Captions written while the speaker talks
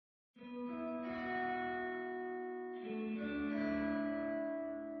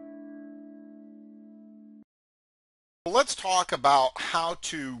Well, let's talk about how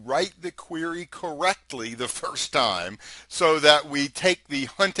to write the query correctly the first time so that we take the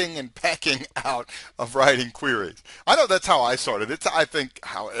hunting and pecking out of writing queries. I know that's how I started. It's, I think,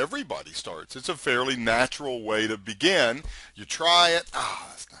 how everybody starts. It's a fairly natural way to begin. You try it.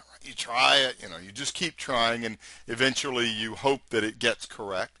 That's not right. You try it. You just keep trying, and eventually you hope that it gets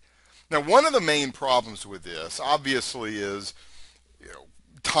correct. Now, one of the main problems with this, obviously, is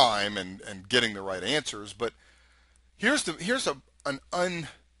time and getting the right answers, but here's an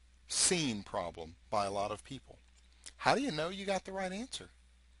unseen problem by a lot of people. How do you know you got the right answer?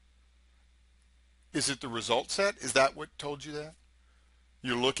 Is it the result set? Is that what told you that?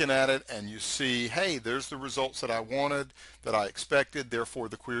 You're looking at it and you see, hey, there's the results that I wanted, that I expected, therefore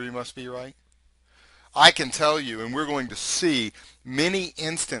the query must be right. I can tell you, and we're going to see many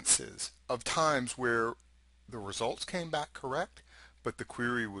instances of times where the results came back correct, but the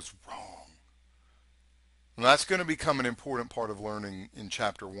query was wrong. And that's going to become an important part of learning in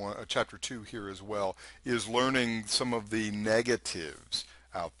chapter 2 here as well, is learning some of the negatives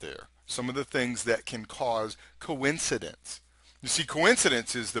out there, some of the things that can cause coincidence. You see,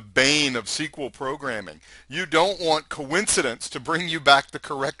 coincidence is the bane of SQL programming. You don't want coincidence to bring you back the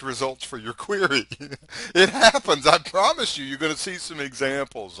correct results for your query. It happens. I promise you, you're going to see some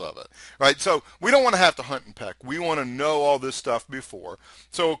examples of it. Right? So we don't want to have to hunt and peck. We want to know all this stuff before.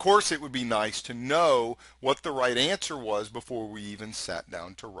 So, of course, it would be nice to know what the right answer was before we even sat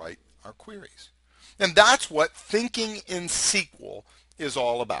down to write our queries. And that's what thinking in SQL is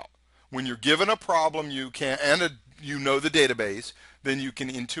all about. When you're given a problem you know the database, then you can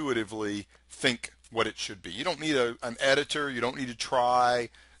intuitively think what it should be. You don't need an editor. You don't need to try.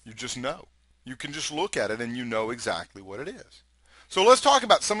 You just know. You can just look at it and you know exactly what it is. So let's talk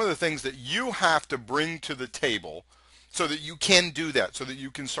about some of the things that you have to bring to the table so that you can do that, so that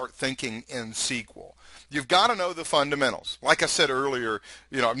you can start thinking in SQL. You've got to know the fundamentals. Like I said earlier,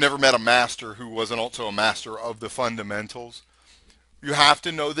 I've never met a master who wasn't also a master of the fundamentals. You have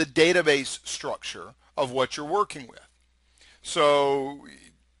to know the database structure of what you're working with. So,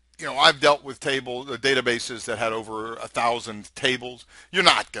 I've dealt with databases that had over 1,000 tables. You're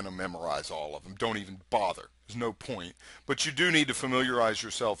not going to memorize all of them. Don't even bother. There's no point. But you do need to familiarize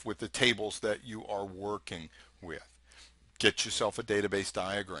yourself with the tables that you are working with. Get yourself a database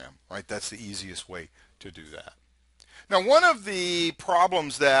diagram, right? That's the easiest way to do that. Now, one of the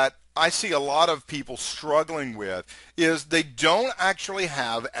problems that I see a lot of people struggling with is they don't actually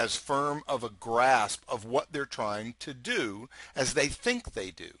have as firm of a grasp of what they're trying to do as they think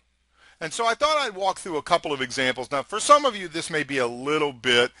they do. And so I thought I'd walk through a couple of examples. Now, for some of you, this may be a little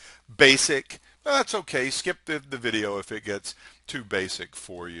bit basic. That's okay. Skip the video if it gets too basic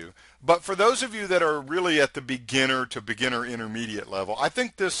for you. But for those of you that are really at the beginner to beginner intermediate level, I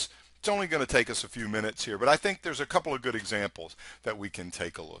think it's only going to take us a few minutes here, but I think there's a couple of good examples that we can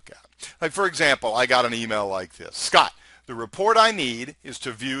take a look at. Like, for example, I got an email like this. Scott, the report I need is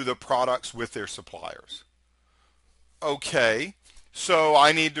to view the products with their suppliers. Okay, so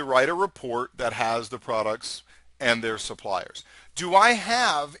I need to write a report that has the products and their suppliers. Do I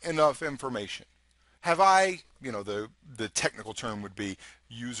have enough information? Have I, the technical term would be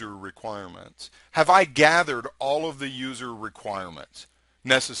user requirements. Have I gathered all of the user requirements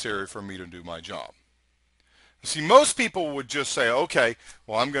necessary for me to do my job? See, most people would just say, okay,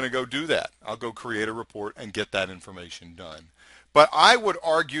 well, I'm going to go do that. I'll go create a report and get that information done. But I would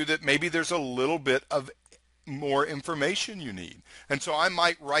argue that maybe there's a little bit of more information you need. And so I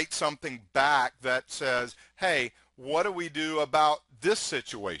might write something back that says, hey, what do we do about this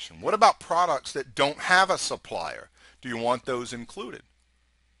situation? What about products that don't have a supplier? Do you want those included?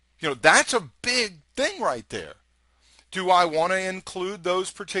 That's a big thing right there. Do I want to include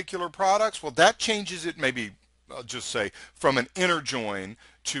those particular products? Well, that changes it, maybe I'll just say, from an inner join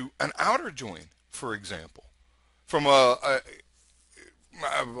to an outer join, for example. We'll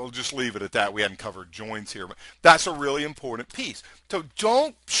just leave it at that. We hadn't covered joins here, but that's a really important piece. So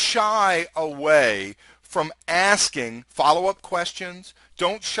don't shy away from asking follow-up questions.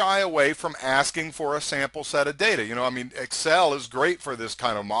 Don't shy away from asking for a sample set of data. Excel is great for this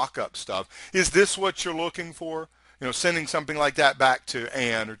kind of mock-up stuff. Is this what you're looking for? Sending something like that back to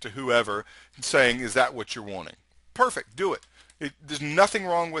Ann or to whoever and saying, is that what you're wanting? Perfect, do it. There's nothing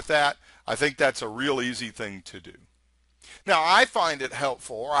wrong with that. I think that's a real easy thing to do. Now, I found it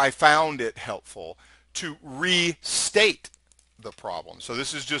helpful to restate the problem. So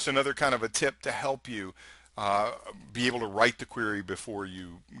this is just another kind of a tip to help you be able to write the query before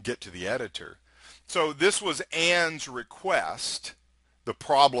you get to the editor. So this was Ann's request, the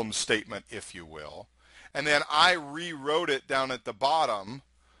problem statement, if you will. And then I rewrote it down at the bottom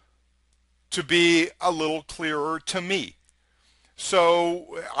to be a little clearer to me.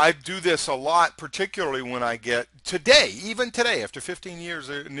 So I do this a lot, particularly when I get today, even today, after 15 years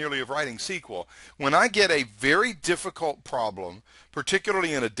nearly of writing SQL, when I get a very difficult problem,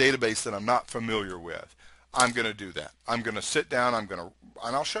 particularly in a database that I'm not familiar with, I'm going to do that. I'm going to sit down, and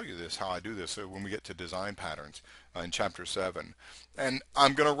I'll show you this, how I do this when we get to design patterns in Chapter 7. And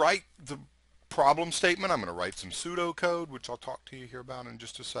I'm going to write the problem statement. I'm going to write some pseudocode, which I'll talk to you here about in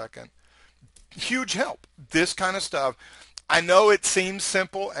just a second. Huge help. This kind of stuff. I know it seems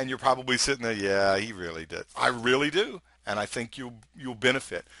simple, and you're probably sitting there, yeah, he really did. I really do, and I think you'll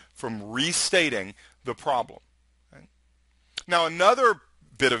benefit from restating the problem. Okay? Now, another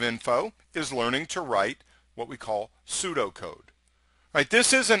bit of info is learning to write what we call pseudocode. Right?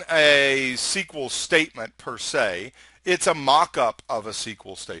 This isn't a SQL statement per se. It's a mock-up of a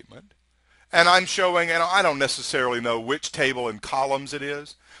SQL statement. And I'm showing, and I don't necessarily know which table and columns it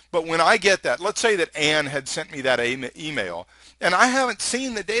is, but when I get that, let's say that Ann had sent me that email, and I haven't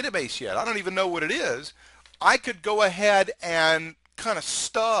seen the database yet. I don't even know what it is. I could go ahead and kind of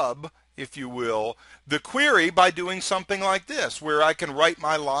stub, if you will, the query by doing something like this, where I can write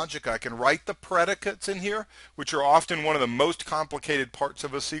my logic. I can write the predicates in here, which are often one of the most complicated parts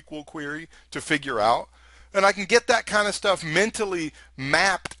of a SQL query to figure out. And I can get that kind of stuff mentally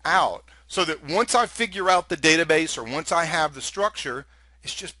mapped out, so that once I figure out the database or once I have the structure,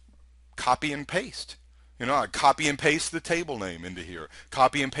 it's just copy and paste. I copy and paste the table name into here,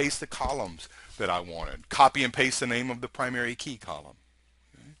 copy and paste the columns that I wanted, copy and paste the name of the primary key column.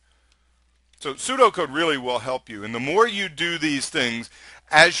 Okay? So pseudocode really will help you. And the more you do these things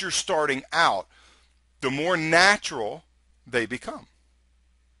as you're starting out, the more natural they become.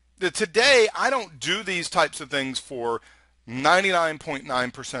 Today, I don't do these types of things for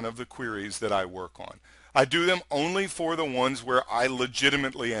 99.9% of the queries that I work on. I do them only for the ones where I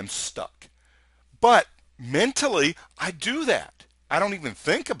legitimately am stuck. But mentally, I do that. I don't even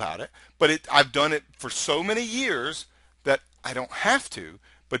think about it, but I've done it for so many years that I don't have to.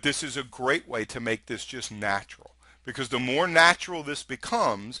 But this is a great way to make this just natural, because the more natural this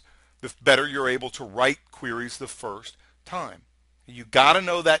becomes, the better you're able to write queries the first time. You got to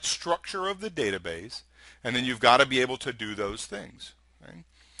know that structure of the database, and then you've got to be able to do those things. Okay?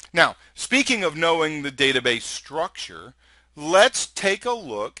 Now, speaking of knowing the database structure, let's take a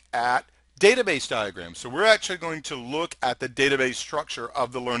look at database diagrams. So we're actually going to look at the database structure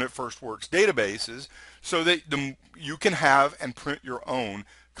of the LearnItFirst Works databases so that you can have and print your own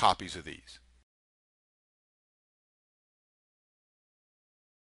copies of these.